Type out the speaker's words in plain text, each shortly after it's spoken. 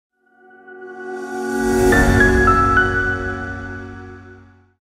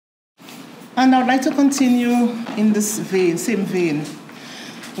And I'd like to continue in this vein, same vein,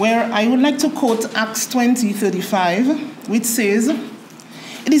 where I would like to quote Acts 20:35, which says,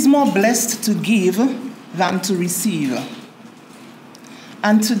 "It is more blessed to give than to receive."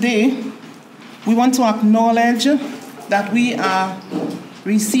 And today, we want to acknowledge that we are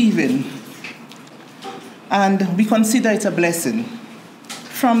receiving, and we consider it a blessing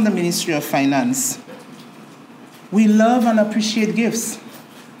from the Ministry of Finance. We love and appreciate gifts,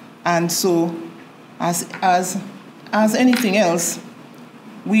 and so as anything else,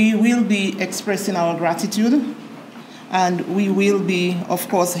 we will be expressing our gratitude, and we will be, of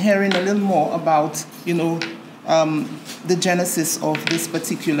course, hearing a little more about, the genesis of this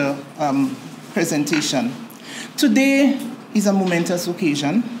particular presentation. Today is a momentous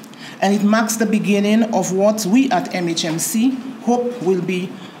occasion, and it marks the beginning of what we at MHMC hope will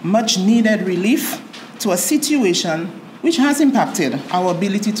be much needed relief to a situation which has impacted our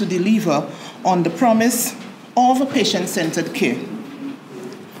ability to deliver on the promise of patient-centered care.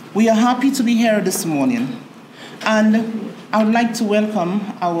 We are happy to be here this morning, and I would like to welcome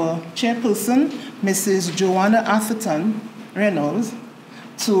our chairperson, Mrs. Joanna Atherton Reynolds,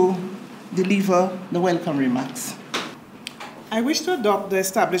 to deliver the welcome remarks. I wish to adopt the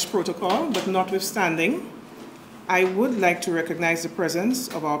established protocol, but notwithstanding, I would like to recognize the presence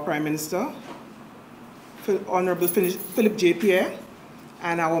of our Prime Minister, Honorable Philip J. Pierre,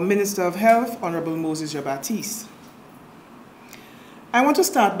 and our Minister of Health, Honorable Moses Jean-Baptiste. I want to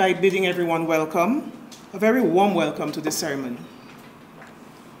start by bidding everyone welcome, a very warm welcome to this ceremony.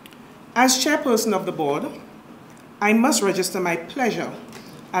 As chairperson of the board, I must register my pleasure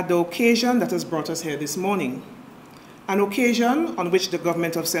at the occasion that has brought us here this morning, an occasion on which the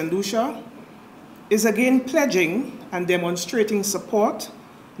government of St. Lucia is again pledging and demonstrating support,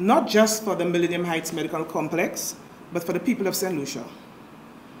 not just for the Millennium Heights Medical Complex, but for the people of St. Lucia.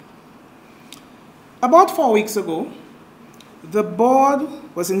 About 4 weeks ago, the board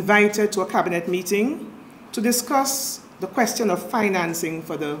was invited to a cabinet meeting to discuss the question of financing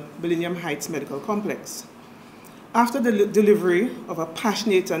for the Millennium Heights Medical Complex. After the delivery of a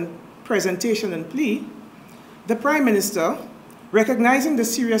passionate presentation and plea, the Prime Minister, recognizing the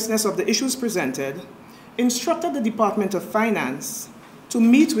seriousness of the issues presented, instructed the Department of Finance to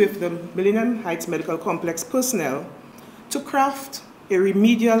meet with the Millennium Heights Medical Complex personnel to craft a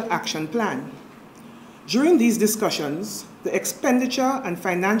remedial action plan. During these discussions, the expenditure and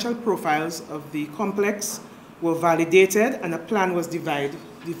financial profiles of the complex were validated and a plan was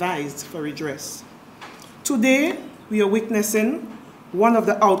devised for redress. Today, we are witnessing one of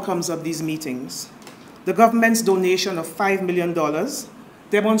the outcomes of these meetings. The government's donation of $5 million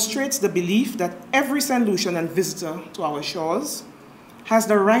demonstrates the belief that every St. Lucian and visitor to our shores has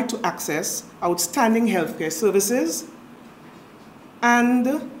the right to access outstanding healthcare services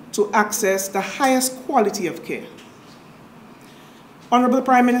and to access the highest quality of care. Honorable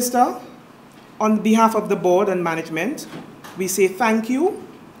Prime Minister, on behalf of the board and management, we say thank you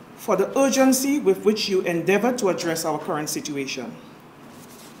for the urgency with which you endeavor to address our current situation.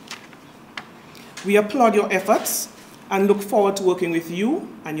 We applaud your efforts and look forward to working with you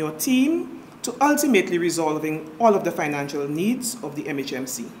and your team to ultimately resolving all of the financial needs of the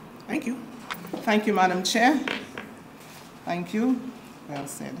MHMC. Thank you. Thank you, Madam Chair. Thank you. Well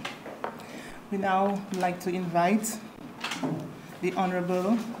said. We now would like to invite the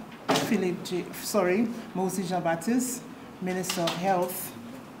Honorable Moses Jean-Baptiste, Minister of Health,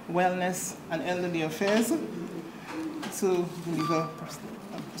 Wellness and Elderly Affairs, to deliver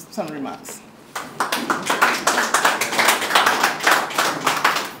some remarks.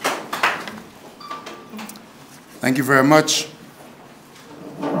 Thank you very much.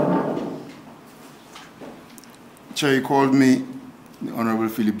 Chair, you called me the Honorable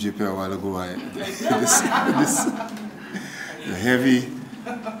Philip J. Pierre a while ago. The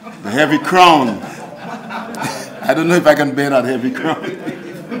heavy crown. I don't know if I can bear that heavy crown.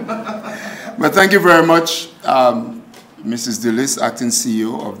 But thank you very much, Mrs. Dillis, Acting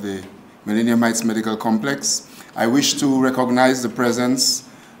CEO of the Millennium Heights Medical Complex. I wish to recognize the presence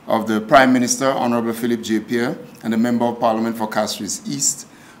of the Prime Minister, Honorable Philip J. Pierre, and the Member of Parliament for Castries East.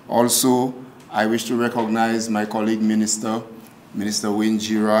 Also, I wish to recognize my colleague Minister Wayne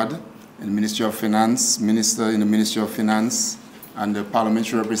Girard, in the Ministry of Finance, Minister in the Ministry of Finance, and the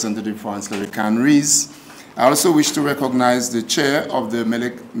Parliamentary Representative for Ancillary Canneries. I also wish to recognize the Chair of the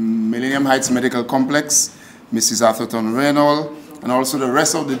Millennium Heights Medical Complex, Mrs. Atherton Reynolds, and also the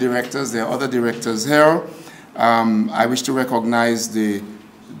rest of the directors. There are other directors here. I wish to recognize the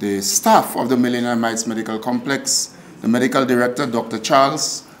staff of the Millennium Heights Medical Complex, the Medical Director, Dr.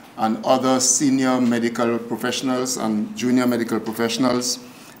 Charles, and other senior medical professionals and junior medical professionals.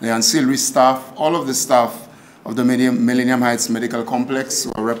 the ancillary staff, all of the staff of the Millennium Heights Medical Complex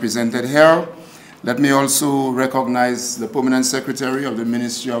who are represented here. Let me also recognize the Permanent Secretary of the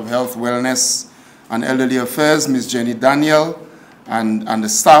Ministry of Health, Wellness and Elderly Affairs, Ms. Jenny Daniel, and the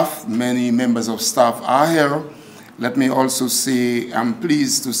staff. Many members of staff are here. Let me also say I'm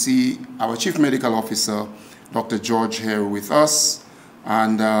pleased to see our Chief Medical Officer, Dr. George, here with us,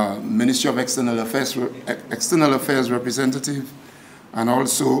 and Ministry of External Affairs representative, and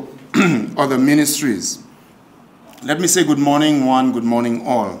also other ministries. Let me say good morning, one, good morning,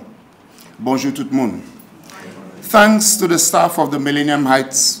 all. Bonjour tout le monde. Thanks to the staff of the Millennium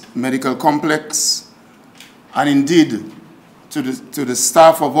Heights Medical Complex, and indeed to the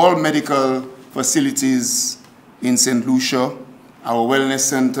staff of all medical facilities in St. Lucia, our wellness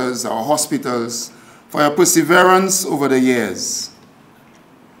centers, our hospitals, for your perseverance over the years.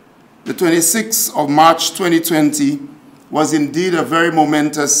 The 26th of March 2020 was indeed a very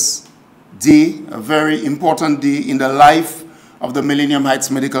momentous day, a very important day in the life of the Millennium Heights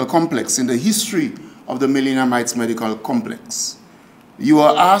Medical Complex, in the history of the Millennium Heights Medical Complex. You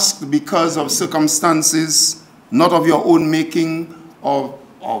are asked because of circumstances not of your own making or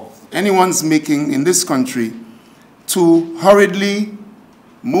of anyone's making in this country to hurriedly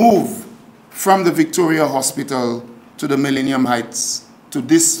move from the Victoria Hospital to the Millennium Heights, to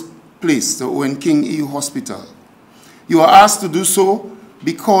this place, the Owen King EU Hospital. You are asked to do so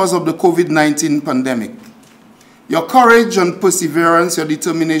because of the COVID-19 pandemic. Your courage and perseverance, your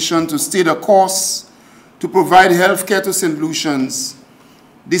determination to stay the course, to provide health care to St. Lucians,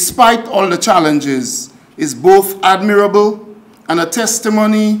 despite all the challenges, is both admirable and a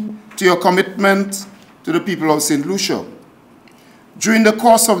testimony to your commitment to the people of St. Lucia. During the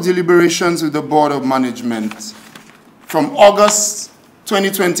course of deliberations with the Board of Management, from August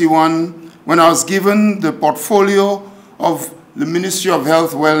 2021, when I was given the portfolio of the Ministry of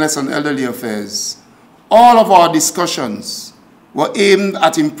Health, Wellness and Elderly Affairs, all of our discussions were aimed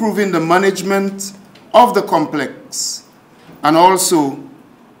at improving the management of the complex and also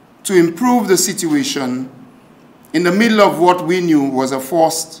to improve the situation in the middle of what we knew was a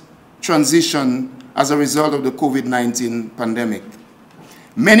forced transition as a result of the COVID-19 pandemic.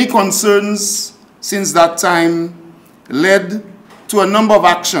 Many concerns since that time led to a number of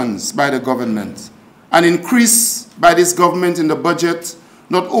actions by the government, an increase by this government in the budget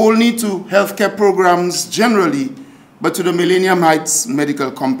not only to healthcare programs generally, but to the Millennium Heights Medical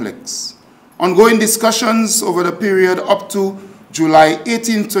Complex. Ongoing discussions over the period up to July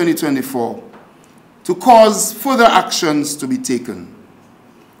 18, 2024, to cause further actions to be taken.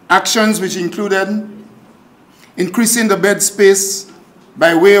 Actions which included increasing the bed space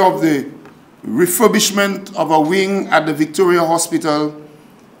by way of the refurbishment of a wing at the Victoria Hospital,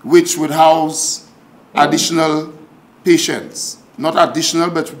 which would house additional patients. Not additional,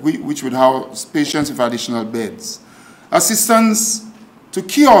 but which would house patients with additional beds. Assistance to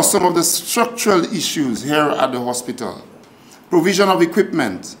cure some of the structural issues here at the hospital. Provision of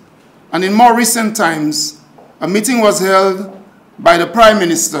equipment. And in more recent times, a meeting was held by the Prime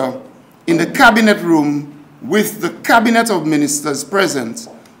Minister in the Cabinet room with the Cabinet of Ministers present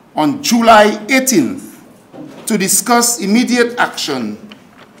on July 18th to discuss immediate action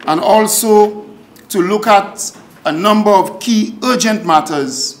and also to look at a number of key urgent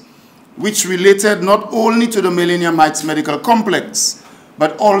matters which related not only to the Millennium Heights Medical Complex,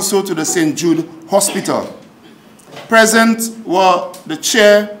 but also to the St. Jude Hospital. Present were the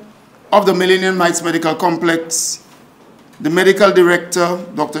chair of the Millennium Heights Medical Complex, the medical director,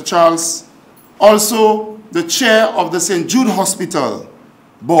 Dr. Charles, also the chair of the St. Jude Hospital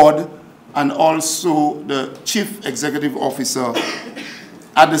board, and also the chief executive officer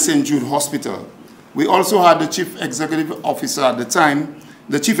at the St. Jude Hospital. We also had the chief executive officer at the time,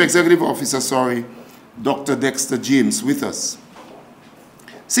 Dr. Dexter James with us.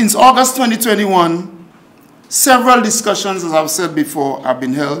 Since August 2021, several discussions, as I've said before, have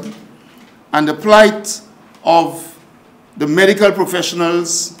been held, and the plight of the medical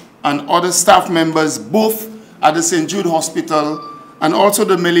professionals and other staff members, both at the St. Jude Hospital and also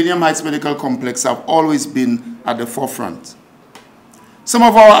the Millennium Heights Medical Complex, have always been at the forefront. Some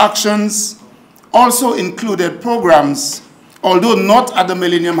of our actions also included programs, although not at the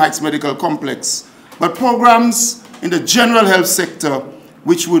Millennium Heights Medical Complex, but programs in the general health sector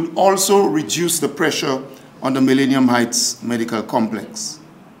which would also reduce the pressure on the Millennium Heights Medical Complex.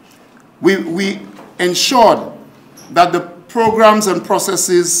 We ensured that the programs and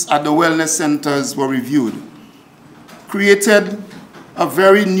processes at the wellness centers were reviewed, created a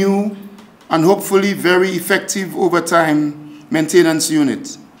very new and hopefully very effective over time maintenance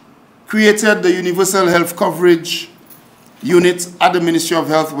unit, created the universal health coverage, unit at the Ministry of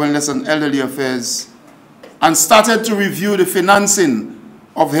Health, Wellness and Elderly Affairs and started to review the financing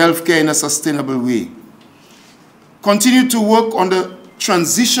of healthcare in a sustainable way. Continue to work on the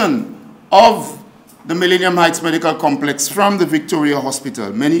transition of the Millennium Heights Medical Complex from the Victoria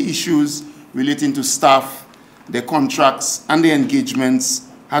Hospital. Many issues relating to staff, their contracts, and their engagements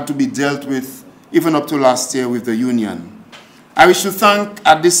had to be dealt with even up to last year with the union. I wish to thank,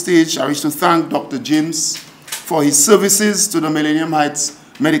 at this stage, I wish to thank Dr. James for his services to the Millennium Heights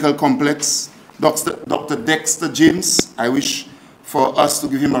Medical Complex. Dr. Dexter James, I wish for us to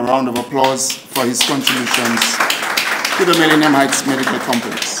give him a round of applause for his contributions to the Millennium Heights Medical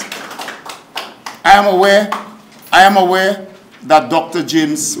Complex. I am aware that Dr.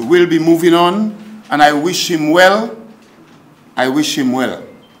 James will be moving on, and I wish him well. I wish him well.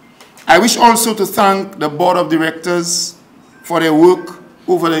 I wish also to thank the Board of Directors for their work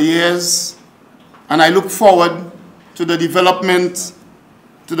over the years, and I look forward to the development,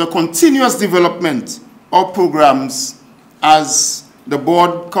 to the continuous development of programs as the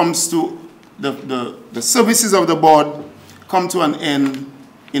board comes to, the services of the board come to an end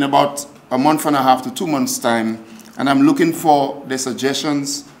in about a month and a half to 2 months' time, and I'm looking for their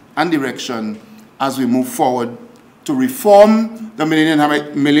suggestions and direction as we move forward to reform the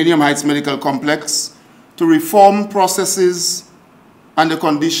Millennium Heights Medical Complex, to reform processes and the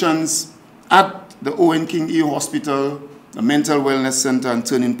conditions at the Owen King EU Hospital, the Mental Wellness Center and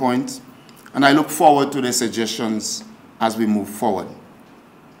Turning Point, and I look forward to their suggestions as we move forward.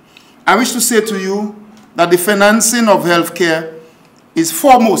 I wish to say to you that the financing of healthcare is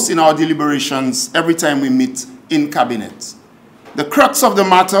foremost in our deliberations every time we meet in cabinet. The crux of the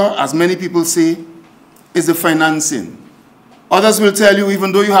matter, as many people say, is the financing. Others will tell you,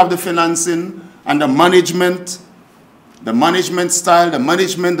 even though you have the financing and the management style, the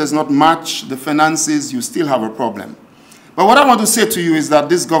management does not match the finances, you still have a problem. But what I want to say to you is that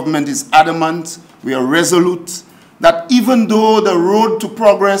this government is adamant, we are resolute, that even though the road to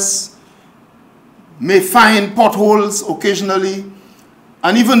progress may find potholes occasionally,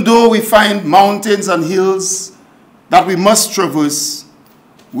 and even though we find mountains and hills that we must traverse,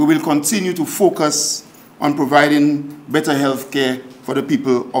 we will continue to focus on providing better health care for the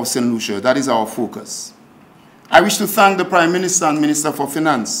people of St. Lucia. That is our focus. I wish to thank the Prime Minister and Minister for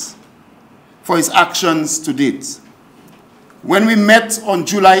Finance for his actions to date. When we met on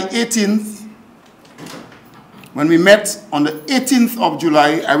July 18th, when we met on the 18th of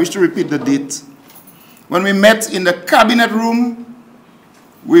July, I wish to repeat the date, when we met in the cabinet room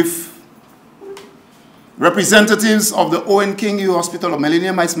with representatives of the Owen King EU Hospital, of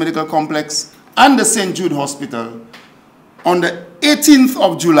Millennium Heights Medical Complex, and the St. Jude Hospital, on the 18th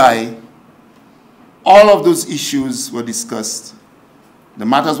of July, all of those issues were discussed. The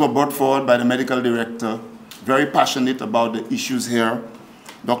matters were brought forward by the medical director, very passionate about the issues here,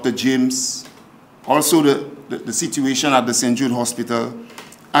 Dr. James, also the situation at the St. Jude Hospital,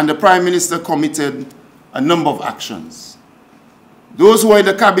 and the Prime Minister committed a number of actions. Those who are in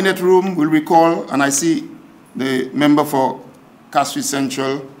the cabinet room will recall, and I see the member for Castries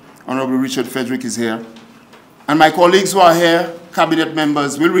Central, Honorable Richard Frederick, is here, and my colleagues who are here, cabinet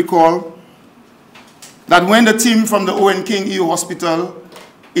members, will recall that when the team from the Owen King EU Hospital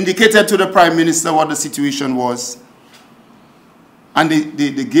indicated to the Prime Minister what the situation was, and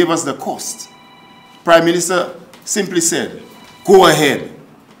they gave us the cost, Prime Minister simply said, go ahead.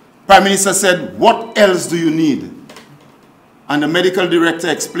 Prime Minister said, what else do you need? And the medical director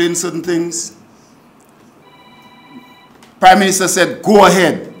explained certain things. Prime Minister said, go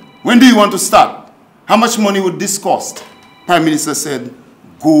ahead. When do you want to start? How much money would this cost? Prime Minister said,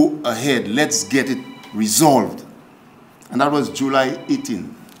 go ahead. Let's get it resolved. And that was July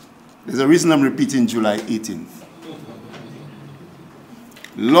 18th. There's a reason I'm repeating July 18th.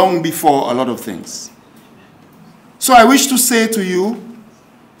 Long before a lot of things. So I wish to say to you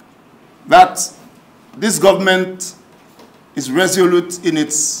that this government is resolute in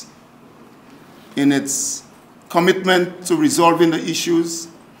its commitment to resolving the issues.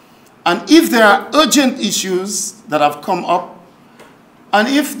 And if there are urgent issues that have come up, and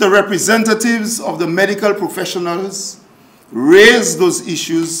if the representatives of the medical professionals raise those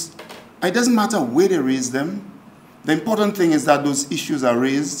issues, it doesn't matter where they raise them. The important thing is that those issues are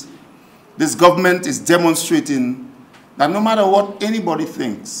raised. This government is demonstrating that no matter what anybody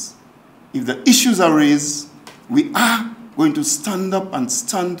thinks, if the issues are raised, we are going to stand up and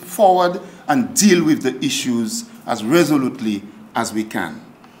stand forward and deal with the issues as resolutely as we can.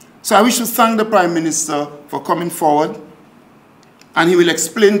 So I wish to thank the Prime Minister for coming forward, and he will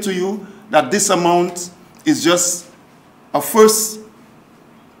explain to you that this amount is just a first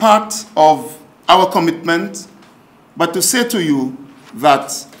part of our commitment but to say to you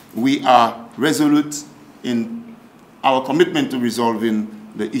that we are resolute in our commitment to resolving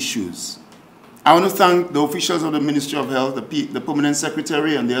the issues. I want to thank the officials of the Ministry of Health, the Permanent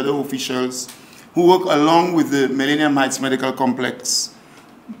Secretary, and the other officials who work along with the Millennium Heights Medical Complex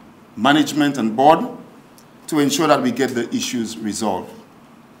management and board to ensure that we get the issues resolved.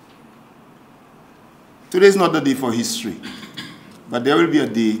 Today is not the day for history, but there will be a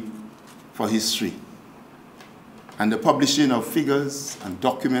day for history and the publishing of figures and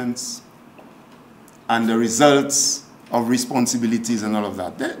documents and the results of responsibilities and all of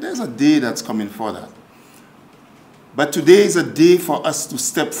that. There's a day that's coming for that. But today is a day for us to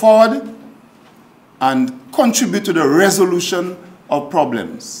step forward and contribute to the resolution of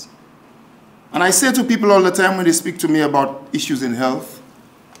problems. And I say to people all the time when they speak to me about issues in health,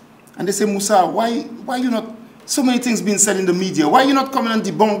 and they say, Musa, why you not, so many things being said in the media, why you not coming and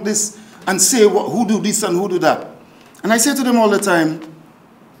debunk this and say who do this and who do that? And I say to them all the time,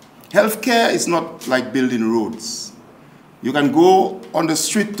 healthcare is not like building roads. You can go on the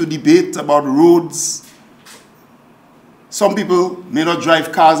street to debate about roads. Some people may not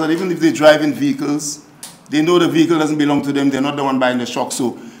drive cars, and even if they drive in vehicles, they know the vehicle doesn't belong to them, they're not the one buying the shock.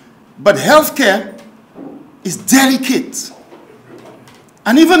 But healthcare is delicate.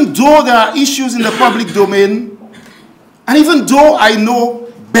 And even though there are issues in the public domain, and even though I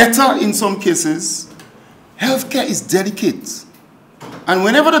know better in some cases, healthcare is delicate. And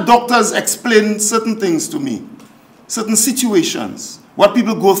whenever the doctors explain certain things to me, certain situations, what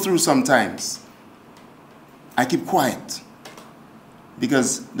people go through sometimes, I keep quiet.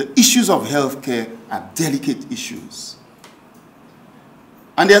 Because the issues of healthcare are delicate issues.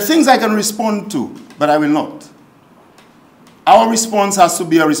 And there are things I can respond to, but I will not. Our response has to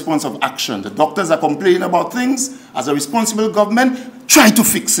be a response of action. The doctors are complaining about things. As a responsible government, try to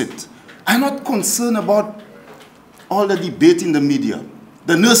fix it. I'm not concerned about all the debate in the media.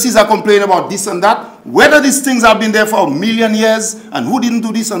 The nurses are complaining about this and that. Whether these things have been there for a million years, and who didn't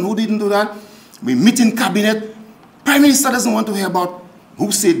do this and who didn't do that. We meet in cabinet. Prime Minister doesn't want to hear about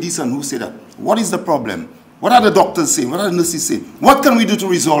who said this and who said that. What is the problem? What are the doctors saying? What are the nurses saying? What can we do to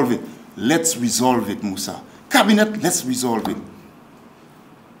resolve it? Let's resolve it, Musa. Cabinet, let's resolve it.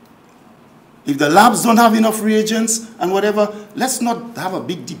 If the labs don't have enough reagents and whatever, let's not have a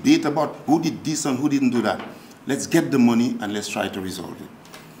big debate about who did this and who didn't do that. Let's get the money and let's try to resolve it.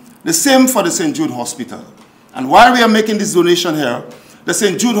 The same for the St. Jude Hospital. And while we are making this donation here, the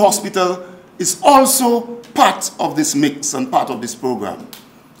St. Jude Hospital is also part of this mix and part of this program.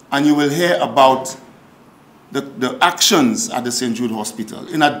 And you will hear about the actions at the St. Jude Hospital,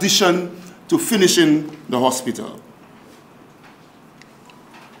 in addition to finishing the hospital.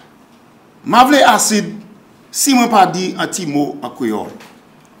 Mavle acid, si mwen pa di an ti mot an Creole.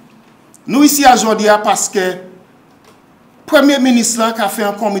 Nou ici aujourd'hui parce que Premier ministre a fait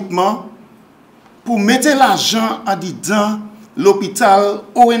un commitment pour mettre l'argent en dedans l'hôpital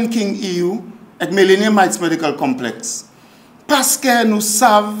Owen King EU avec Millennium Heights Medical Complex. Parce que nous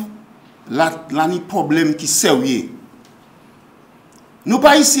savons l'année problème qui sérieux. Nous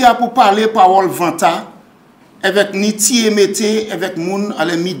pas ici pour parler parole vanta avec ni tié mété avec moun à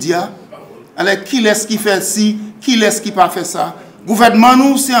les médias avec qui est-ce qui fait ci, qui est-ce qui pas fait ça. Gouvernement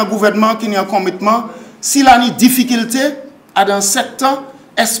nous c'est un gouvernement qui a un commitment s'il a une difficulté à un secteur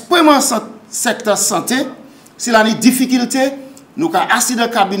especially secteur santé s'il a une difficulté nous ca assis dans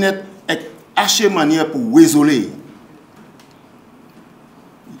cabinet et acheter manière pour résoudre.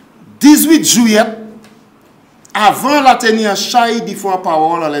 18 juillet, avant la tenue chaille di fois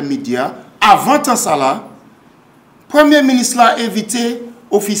parole à les médias, avant tant ça là, Premier ministre a invité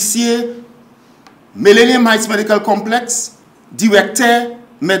officier Millennium Heights Medical Complex, directeur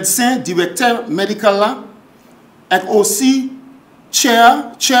médecin, directeur médical là, et aussi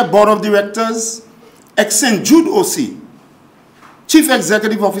chair board of directors, et St. Jude aussi, chief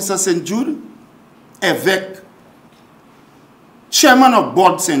executive officer St. Jude, avec chairman of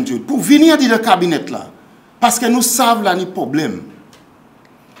board St. Jude, pour venir dans le cabinet là, parce que nous savons là, les problèmes.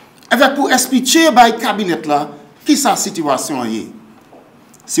 Avec pour expliquer le cabinet là, qui sa situation est.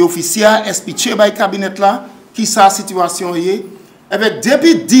 C'est officiel expliquer le cabinet là, qui sa situation est. Avec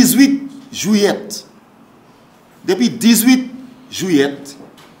depuis 18 juillet,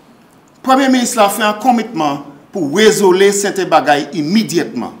 Premier ministre a fait un commitment pour résoudre cette bagaille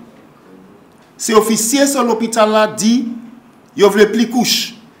immédiatement. C'est officiel sur l'hôpital là dit yo vle pli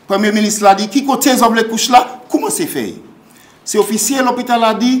couche. Premier ministre l'a dit, qui côté zo vle couche là, comment c'est fait? C'est officiel l'hôpital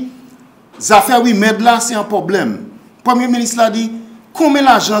l'a dit, affaire oui med là c'est un problème. Premier ministre l'a dit, combien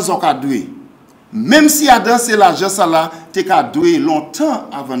l'argent zo ka doué? Même si a dans c'est l'argent ça là, t'es ka doué longtemps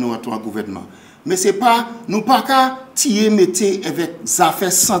avant nous entrer en gouvernement. Mais c'est pas, nous pas qu'à tirer mettre avec les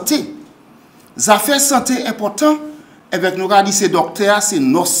affaires santé. Les affaires santé important, avec nous dit ces docteurs, ces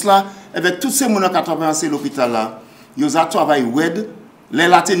nurses là, avec tous ces gens qui travaillent à l'hôpital là, ils ont travaillé wed, les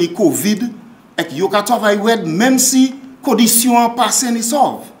latini Covid, et ils ont travaillé même si conditions pas saines et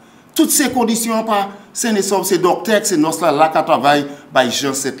sauves. Toutes ces conditions pas saines et sauves, ces docteurs, ces nurses là qui travaillent, bah ils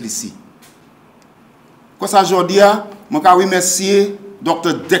gèrent cette ici. Comme ça aujourd'hui, je remercie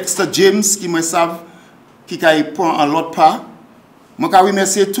Dr. Dexter James qui me savent qui a point en l'autre part. Je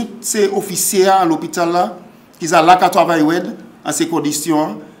remercie tous ces officiers à l'hôpital là qui sont là qui travaillent en ces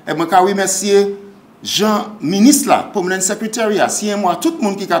conditions. Et je remercie Jean ministre là, pour mon secrétariat, si moi tout le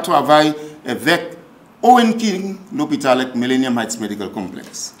monde qui travaille avec Owen King l'hôpital avec Millennium Heights Medical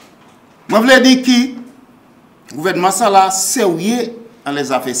Complex. Je voulais dire que le gouvernement ça là sérieux dans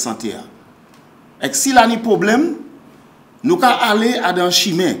les affaires santé. Et si là a un problème, nous allons aller à un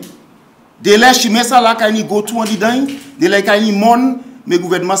chemin. De les chemins ça là quand il go tout en dedans, de les quand il monde, mais le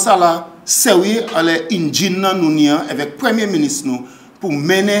gouvernement ça là sérieux à les engine nous avec premier ministre nous pour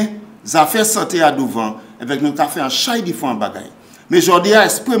mener les affaires santé à devant avec nous qu'a fait un chai différent bagaille. Mais aujourd'hui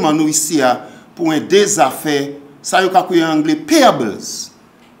expriment nous ici pour des affaires ça yo ka en anglais payables.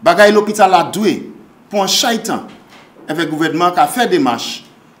 Bagaille l'hôpital a doué pour un chaitan avec le gouvernement qui a fait des marches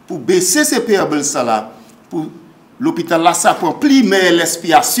pour baisser ces payables ça là pour l'hôpital là ça prend plus mais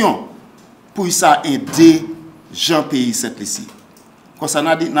l'expiation pour ça aider gens pays cette ici. Comme ça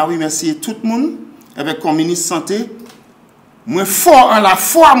n'a remercié tout le monde avec comme ministre santé moins fort en la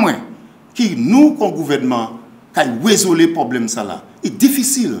foi moins qui nous comme gouvernement qui résoudre les problèmes ça là. C'est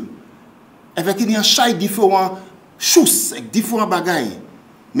difficile avec il y a chaque différents choses avec différents bagailles.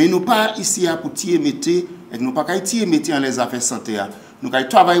 Mais nous pas ici pour tirer mettre et nous pas tirer mettre en les affaires santé. Nous allons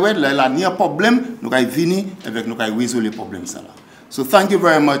travailler là il y a un problème, nous allons venir avec nous allons résoudre les problèmes ça là. So thank you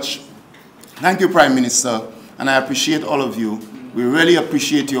very much. Thank you Prime Minister and I appreciate all of you. We really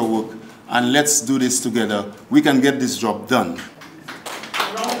appreciate your work and let's do this together. We can get this job done.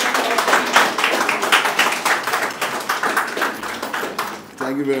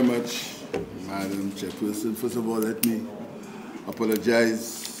 Thank you very much, Madam Chairperson. First of all, let me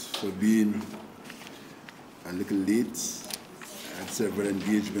apologize for being a little late. I had several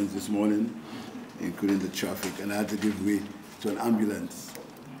engagements this morning, including the traffic, and I had to give way to an ambulance.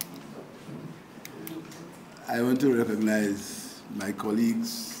 I want to recognize my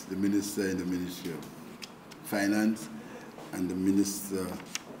colleagues, the Minister in the Ministry of Finance and the Minister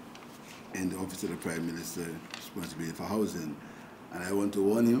in the Office of the Prime Minister responsible for housing. And I want to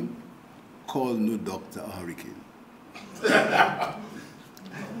warn him, call no doctor a hurricane. I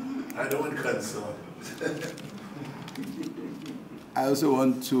don't want concern. I also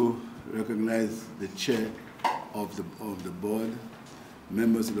want to recognize the chair of the board,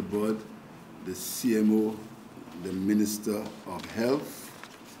 members of the board, the CMO, the Minister of Health.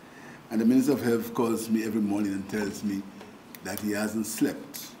 And the Minister of Health calls me every morning and tells me that he hasn't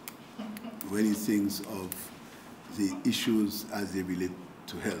slept when he thinks of the issues as they relate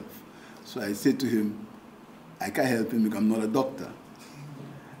to health. So I said to him, I can't help him because I'm not a doctor.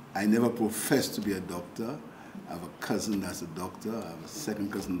 I never professed to be a doctor. I have a cousin that's a doctor. I have a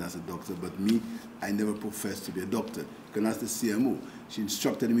second cousin that's a doctor. But me, I never professed to be a doctor. You can ask the CMO. She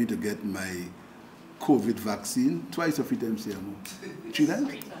instructed me to get my COVID vaccine twice or 3 times CMO. 3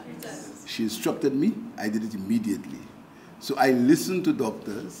 times? She instructed me. I did it immediately. So I listened to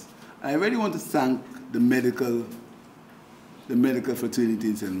doctors. I really want to thank the medical fraternity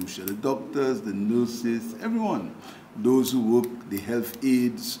in St. Lucia, the doctors, the nurses, everyone. Those who work, the health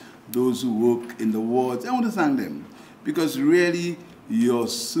aides, those who work in the wards. I want to thank them because really your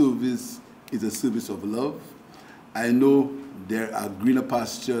service is a service of love. I know there are greener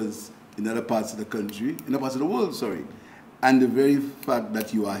pastures in other parts of the country, in other parts of the world, sorry. And the very fact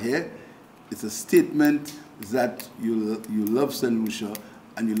that you are here, it's a statement that you love St. Lucia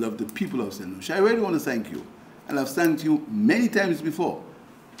and you love the people of St. Lucia. I really want to thank you. And I've thanked you many times before.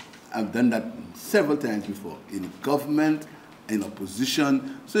 I've done that several times before, in government, in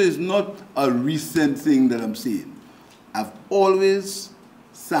opposition. So it's not a recent thing that I'm saying. I've always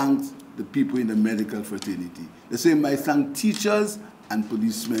thanked the people in the medical fraternity. The same I thank teachers and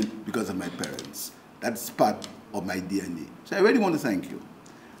policemen because of my parents. That's part of my DNA. So I really want to thank you.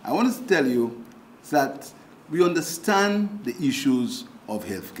 I want to tell you that we understand the issues of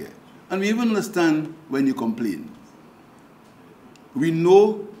healthcare. And we even understand when you complain. We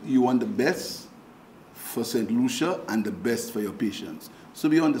know you want the best for St. Lucia and the best for your patients. So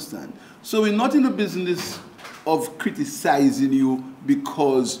we understand. So we're not in the business of criticizing you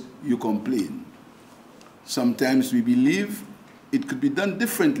because you complain. Sometimes we believe it could be done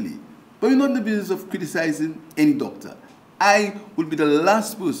differently. But we're not in the business of criticizing any doctor. I would be the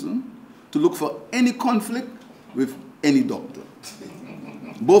last person to look for any conflict with any doctor.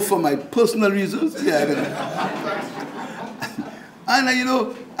 Both for my personal reasons, and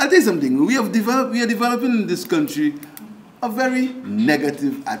I'll tell you something, we are developing in this country a very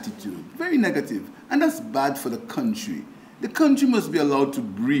negative attitude, very negative, and that's bad for the country. The country must be allowed to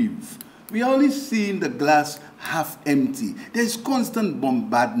breathe. We are only seeing the glass half empty. There's constant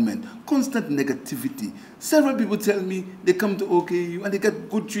bombardment, constant negativity. Several people tell me they come to OKU and they get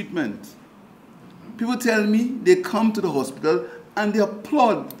good treatment. People tell me they come to the hospital and they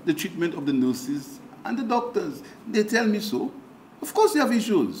applaud the treatment of the nurses and the doctors. They tell me so. Of course they have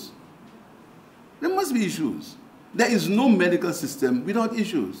issues. There must be issues. There is no medical system without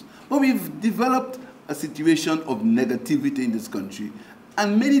issues. But we've developed a situation of negativity in this country,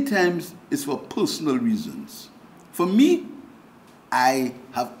 and many times it's for personal reasons. For me, I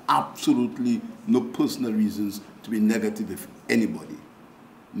have absolutely no personal reasons to be negative with anybody.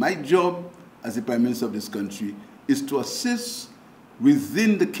 My job as the Prime Minister of this country is to assist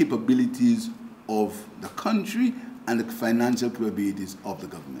within the capabilities of the country and the financial capabilities of the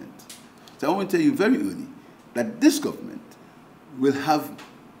government. So I want to tell you very early that this government will have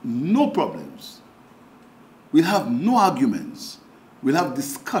no problems, we'll have no arguments, we'll have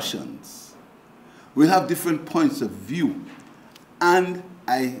discussions, we'll have different points of view, and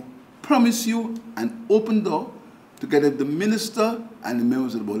I promise you an open door together with the minister and the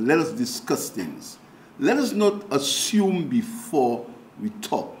members of the board. Let us discuss things. Let us not assume before we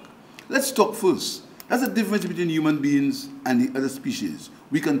talk. Let's talk first. That's the difference between human beings and the other species.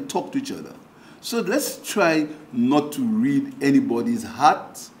 We can talk to each other. So let's try not to read anybody's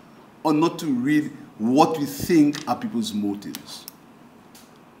heart or not to read what we think are people's motives.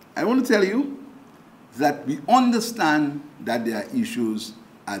 I want to tell you that we understand that there are issues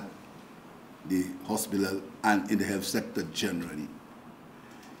at the hospital and in the health sector generally.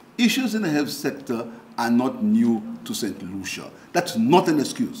 Issues in the health sector are not new to St. Lucia. That's not an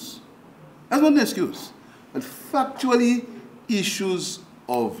excuse. That's not an excuse. But factually, issues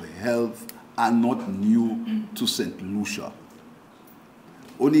of health are not new to St. Lucia.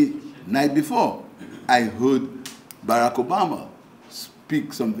 Only night before, I heard Barack Obama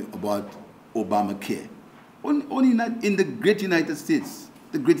speak something about Obamacare. Only in the great United States,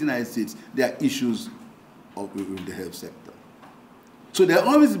 there are issues with the health sector. So there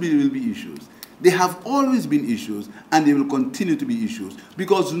always will be issues. There have always been issues, and there will continue to be issues,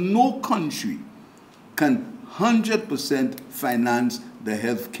 because no country can 100% finance the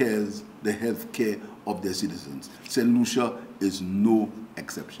health care of their citizens. St. Lucia is no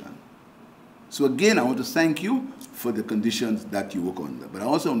exception. So again, I want to thank you for the conditions that you work under. But I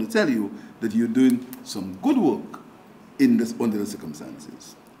also want to tell you that you're doing some good work under the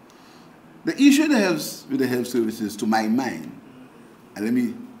circumstances. The issue with the health services, to my mind, and let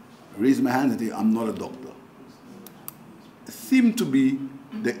me raise my hand and say I'm not a doctor, seem to be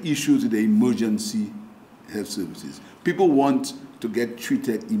the issues with the emergency health services. People want to get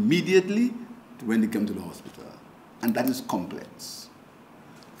treated immediately when they come to the hospital, and that is complex.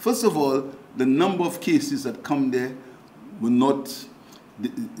 First of all, the number of cases that come there will not,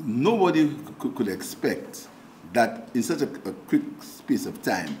 nobody could expect that in such a quick space of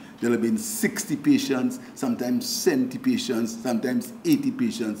time, there have been 60 patients, sometimes 70 patients, sometimes 80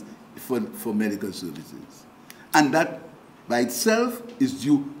 patients for medical services. And that by itself is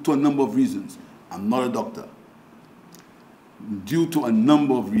due to a number of reasons. I'm not a doctor. Due to a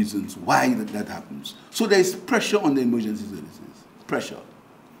number of reasons why that happens. So there is pressure on the emergency services. Pressure.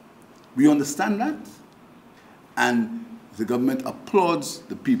 We understand that, and the government applauds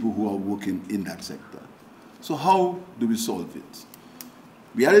the people who are working in that sector. So how do we solve it?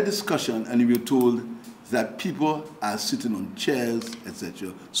 We had a discussion, and we were told that people are sitting on chairs,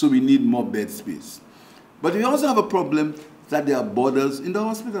 etc., so we need more bed space. But we also have a problem that there are borders in the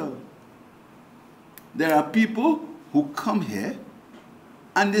hospital. There are people who come here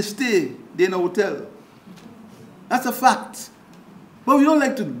and they're in a hotel. That's a fact. But we don't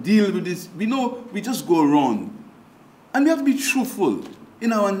like to deal with this. We know we just go around. And we have to be truthful.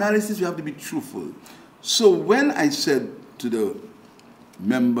 In our analysis, we have to be truthful. So when I said to the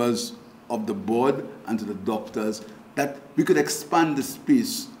members of the board and to the doctors that we could expand the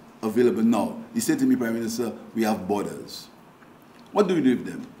space available now, he said to me, Prime Minister, we have borders. What do we do with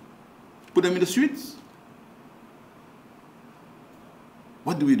them? Put them in the streets?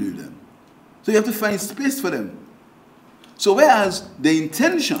 What do we do with them? So you have to find space for them. So whereas the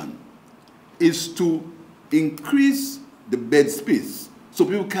intention is to increase the bed space so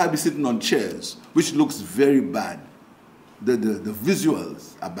people can't be sitting on chairs, which looks very bad. The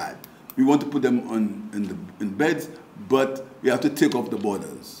visuals are bad. We want to put them in beds, but we have to take off the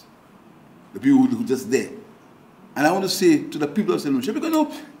borders. The people who are just there. And I want to say to the people of St. Lucia, because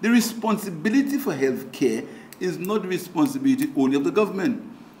no, the responsibility for health care is not the responsibility only of the government.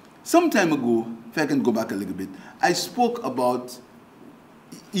 Some time ago, if I can go back a little bit, I spoke about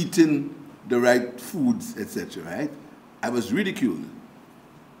eating the right foods, etc., right? I was ridiculed.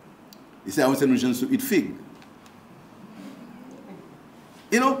 They said I want St. Lucians to eat fig.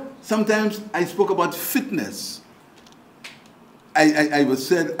 You know, sometimes I spoke about fitness. I was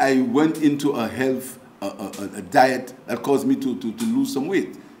said I went into a health, a diet that caused me to lose some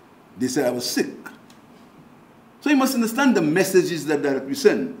weight. They said I was sick. So you must understand the messages that we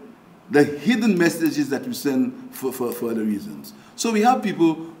send, the hidden messages that we send for other reasons. So we have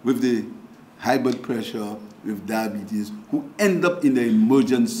people with the high blood pressure, with diabetes, who end up in the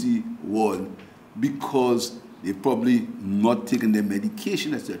emergency ward because they've probably not taken their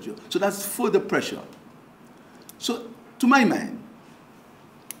medication, etc. So that's further pressure. So to my mind,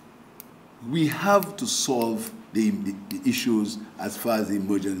 we have to solve the issues as far as the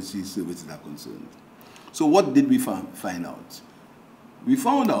emergency services are concerned. So what did we find out? We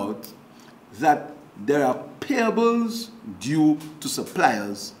found out that there are payables due to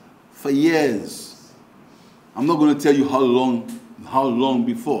suppliers for years. I'm not going to tell you how long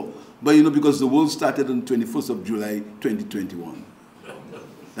before, but you know, because the world started on 21st of July 2021.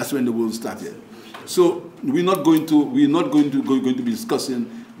 That's when the world started. So we're not going to be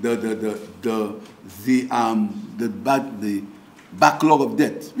discussing the backlog of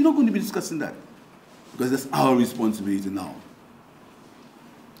debt. We're not going to be discussing that because that's our responsibility now.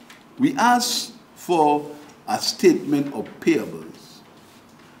 We asked for a statement of payables.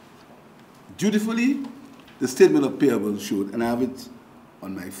 Dutifully, the statement of payables showed, and I have it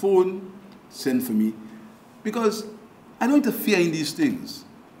on my phone, sent for me, because I don't interfere in these things.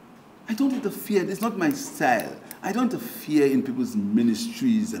 I don't interfere. It's not my style. I don't interfere in people's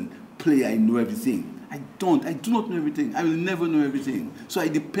ministries and play I know everything. I do not know everything. I will never know everything. So I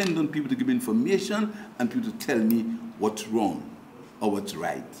depend on people to give me information and people to tell me what's wrong or what's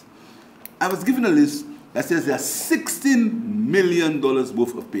right. I was given a list that says there are $16 million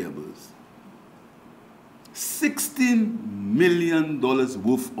worth of payables. $16 million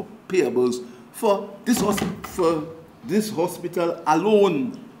worth of payables for this hospital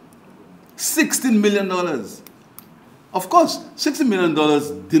alone. $16 million. Of course, $16 million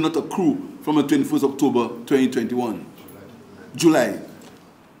did not accrue from the 21st October 2021. July.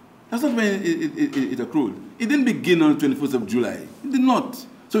 That's not when it accrued. It didn't begin on the 21st of July. It did not.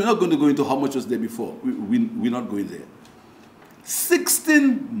 So we're not going to go into how much was there before. We're not going there.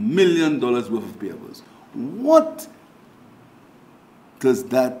 $16 million worth of payables. What does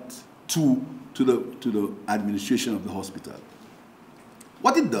that do to the administration of the hospital?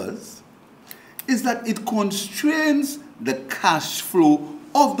 What it does is that it constrains the cash flow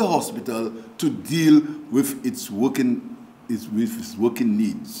of the hospital to deal with its working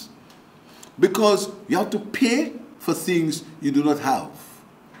needs. Because you have to pay for things you do not have.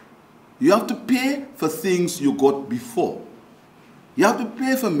 You have to pay for things you got before. You have to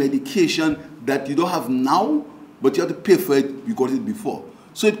pay for medication that you don't have now, but you have to pay for it, you got it before.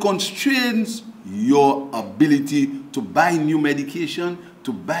 So it constrains your ability to buy new medication,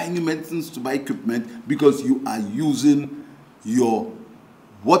 to buy new medicines, to buy equipment, because you are using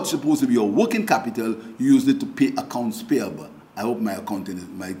what's supposed to be your working capital, you use it to pay accounts payable. I hope my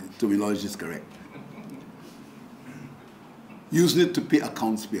terminology is correct. Using it to pay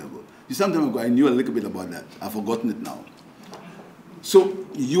accounts payable. Some time ago, I knew a little bit about that. I've forgotten it now. So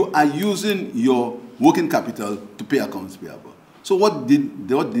you are using your working capital to pay accounts payable. So what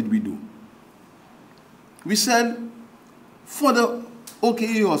did we do? We said, for the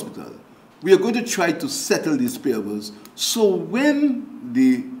OKA hospital, we are going to try to settle these payables so when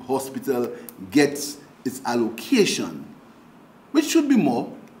the hospital gets its allocation, which should be more,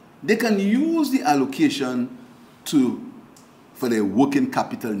 they can use the allocation for their working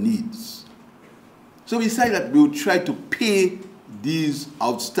capital needs. So we decided that we would try to pay these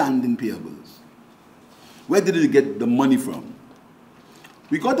outstanding payables. Where did we get the money from?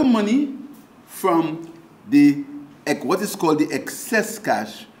 We got the money from what is called the excess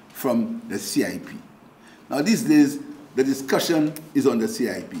cash from the CIP. Now these days, the discussion is on the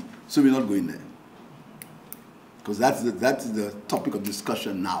CIP, so we're not going there. Because that's the topic of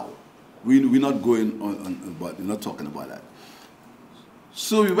discussion now. We're not going we're not talking about that.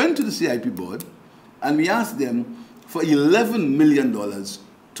 So we went to the CIP board and we asked them for $11 million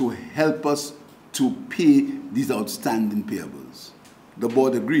to help us to pay these outstanding payables. The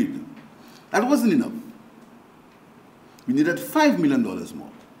board agreed. That wasn't enough. We needed $5 million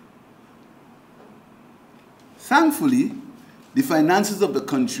more. Thankfully, the finances of the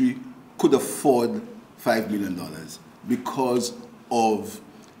country could afford $5 million because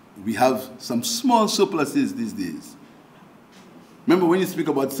we have some small surpluses these days. Remember, when you speak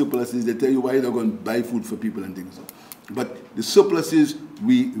about surpluses, they tell you why you're not going to buy food for people and things. But the surpluses,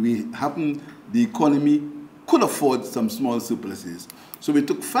 the economy could afford some small surpluses. So we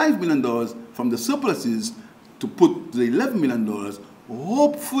took $5 million from the surpluses to put the $11 million,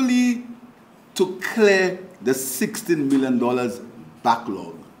 hopefully to clear the $16 million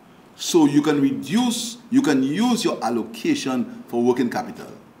backlog. So you can use your allocation for working capital.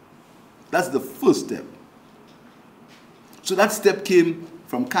 That's the first step. So that step came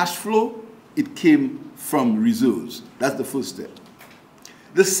from cash flow, it came from reserves. That's the first step.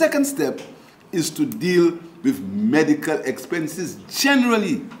 The second step is to deal with medical expenses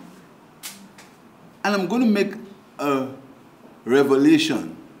generally. And I'm going to make a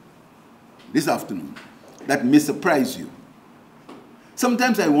revelation this afternoon that may surprise you.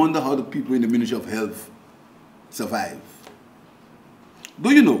 Sometimes I wonder how the people in the Ministry of Health survive. Do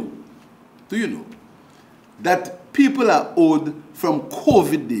you know that people are owed from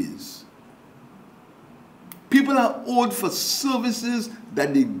COVID days? People are owed for services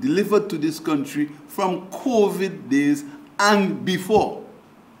that they delivered to this country from COVID days and before.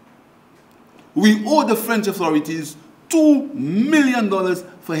 We owe the French authorities $2 million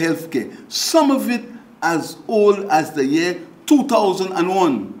for health care, some of it as old as the year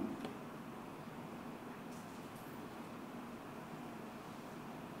 2001.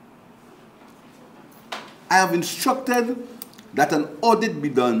 I have instructed that an audit be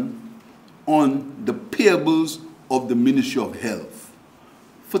done on the payables of the Ministry of Health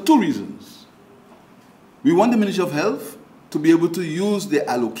for two reasons. We want the Ministry of Health to be able to use their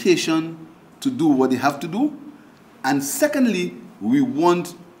allocation to do what they have to do. And secondly, we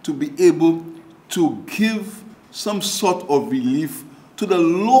want to be able to give some sort of relief to the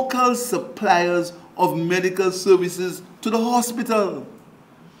local suppliers of medical services to the hospital.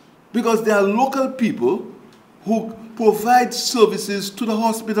 Because there are local people who provide services to the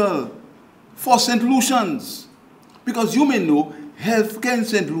hospital for St. Lucians. Because you may know, healthcare in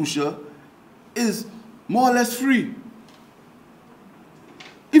St. Lucia is more or less free.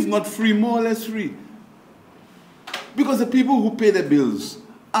 If not free, more or less free. Because the people who pay their bills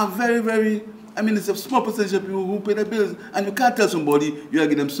are very, it's a small percentage of people who pay their bills. And you can't tell somebody you gotta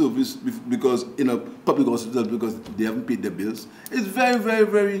give them service because in a public hospital because they haven't paid their bills. It's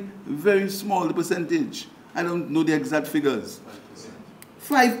very small, the percentage. I don't know the exact figures.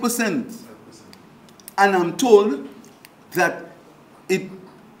 5%. And I'm told that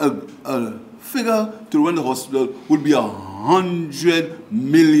a figure to run the hospital would be $100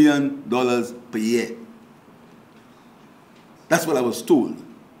 million per year. That's what I was told.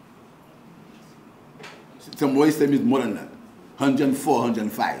 Some boys tell me it's more than that. 104,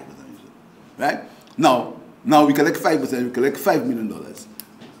 105. Right? Now we collect 5%, we collect $5 million.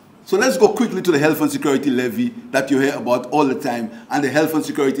 So let's go quickly to the health and security levy that you hear about all the time. And the health and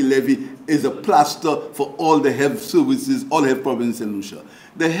security levy is a plaster for all the health services, all health problems in Lucia.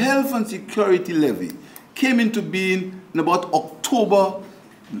 The health and security levy came into being in about October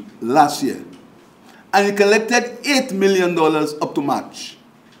last year. And it collected $8 million up to March.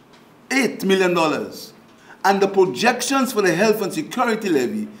 $8 million. And the projections for the health and security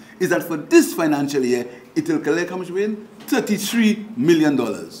levy is that for this financial year, it will collect how much, Wayne? $33 million.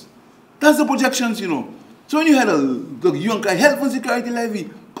 That's the projections, you know. So when you had the young health and security levy,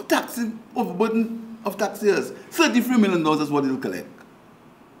 taxing overburden of taxpayers, $33 million is what it will collect.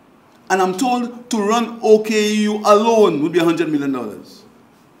 And I'm told to run OKU alone would be $100 million.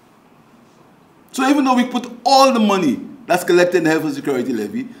 So even though we put all the money that's collected in the health and security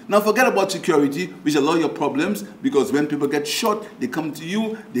levy, now forget about security, which is a lot of your problems, because when people get shot, they come to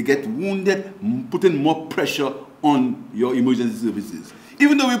you, they get wounded, putting more pressure on your emergency services.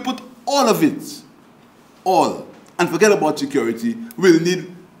 Even though we put all of it, and forget about security, we'll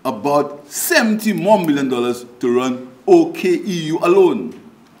need about $70 million more to run OKEU alone.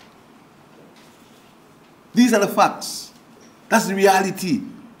 These are the facts. That's the reality.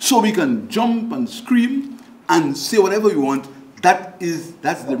 So we can jump and scream and say whatever we want.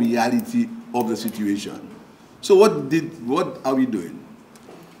 That's the reality of the situation. So what are we doing?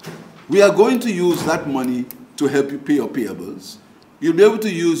 We are going to use that money to help you pay your payables. You'll be able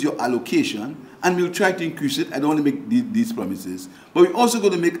to use your allocation, and we'll try to increase it. I don't want to make these promises. But we're also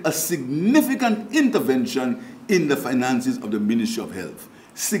going to make a significant intervention in the finances of the Ministry of Health.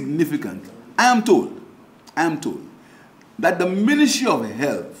 Significant. I am told that the Ministry of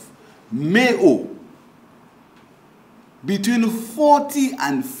Health may owe between $40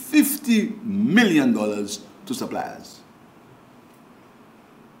 and $50 million to suppliers.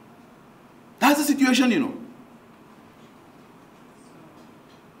 That's the situation, you know.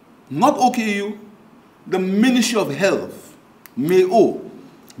 Not OKU, the Ministry of Health may owe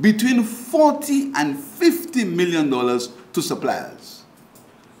between $40 and $50 million to suppliers.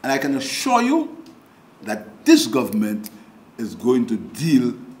 And I can assure you that this government is going to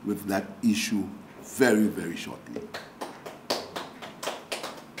deal with that issue very, very shortly.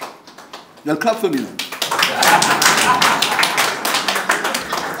 You'll clap for me now.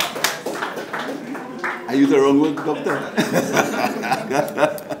 I used the wrong word, doctor.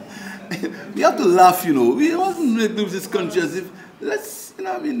 We have to laugh, you know. We don't lose this country as if, let's, you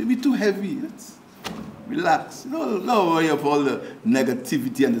know, I mean, we're too heavy. Let's relax. Don't worry about all the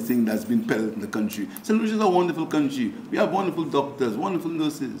negativity and the thing that's been peddled in the country. St. Lucia is a wonderful country. We have wonderful doctors, wonderful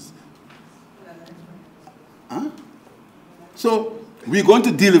nurses. Huh? So we're going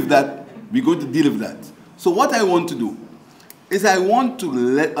to deal with that. We're going to deal with that. So what I want to do is I want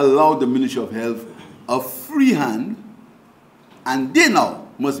to allow the Ministry of Health a free hand, and they now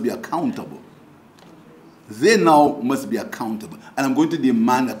must be accountable. They now must be accountable. And I'm going to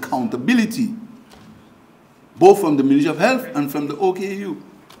demand accountability, both from the Ministry of Health and from the OKU.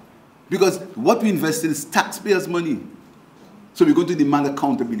 Because what we invested is taxpayers' money. So we're going to demand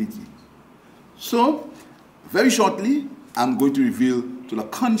accountability. So, very shortly, I'm going to reveal to the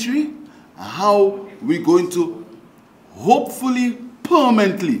country how we're going to hopefully,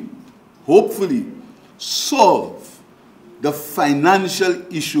 permanently, hopefully, solve the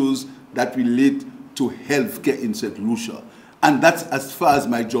financial issues that relate to healthcare in St. Lucia. And that's as far as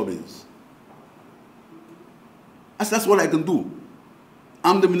my job is. That's what I can do.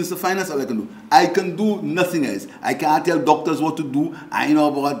 I'm the Minister of Finance, all I can do. I can do nothing else. I can't tell doctors what to do. I know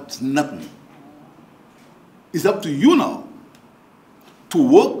about nothing. It's up to you now to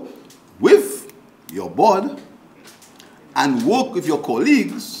work with your board and work with your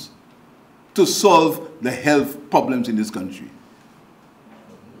colleagues to solve the health problems in this country,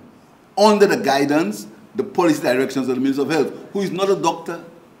 under the guidance, the policy directions of the Minister of Health, who is not a doctor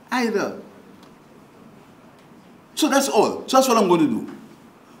either. So that's all. So that's what I'm going to do.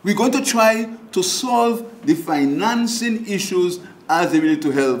 We're going to try to solve the financing issues as they relate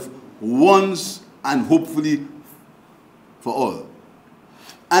to health once and hopefully for all.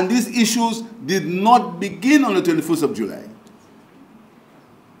 And these issues did not begin on the 21st of July.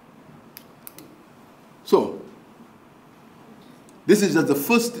 So, this is just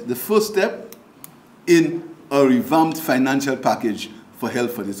the first step in a revamped financial package for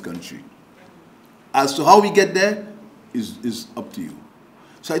health for this country. As to how we get there is up to you.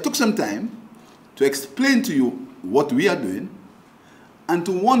 So I took some time to explain to you what we are doing and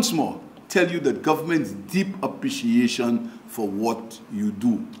to once more tell you the government's deep appreciation for what you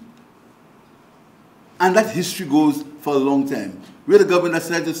do. And that history goes for a long time. We're the government that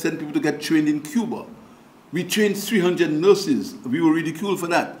decided to send people to get trained in Cuba. We trained 300 nurses. We were ridiculed for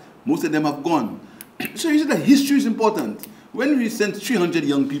that. Most of them have gone. So you see that history is important. When we sent 300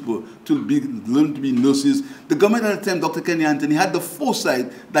 young people to learn to be nurses, the government at the time, Dr. Kenny Anthony, had the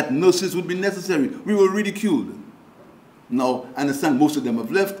foresight that nurses would be necessary. We were ridiculed. Now, I understand most of them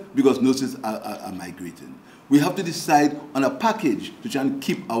have left because nurses are migrating. We have to decide on a package to try and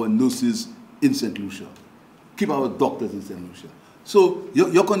keep our nurses in St. Lucia, keep our doctors in St. Lucia. So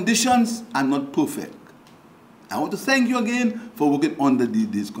your conditions are not perfect. I want to thank you again for working under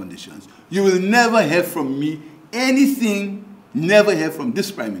these conditions. You will never hear from me anything, never hear from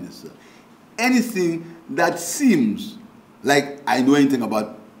this Prime Minister, anything that seems like I know anything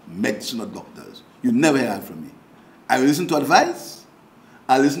about medicine or doctors. You never hear from me. I will listen to advice,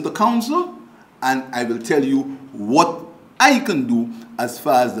 I will listen to counsel, and I will tell you what I can do as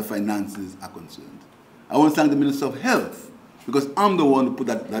far as the finances are concerned. I want to thank the Minister of Health because I'm the one who put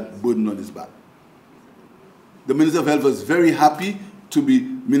that burden on his back. The Minister of Health was very happy to be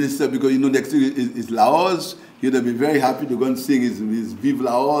minister because, you know, next thing is Laos. He'd have been very happy to go and sing his Vive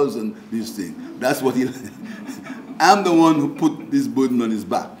Laos and this thing. That's what he... I'm the one who put this burden on his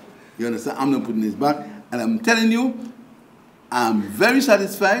back. You understand? I'm not putting his back. And I'm telling you, I'm very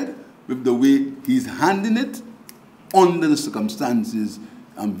satisfied with the way he's handling it under the circumstances.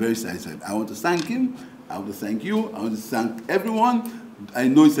 I'm very satisfied. I want to thank him. I want to thank you. I want to thank everyone. I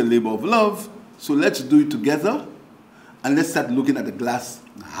know it's a labor of love. So let's do it together, and let's start looking at the glass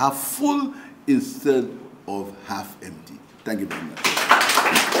half full instead of half empty. Thank you very much.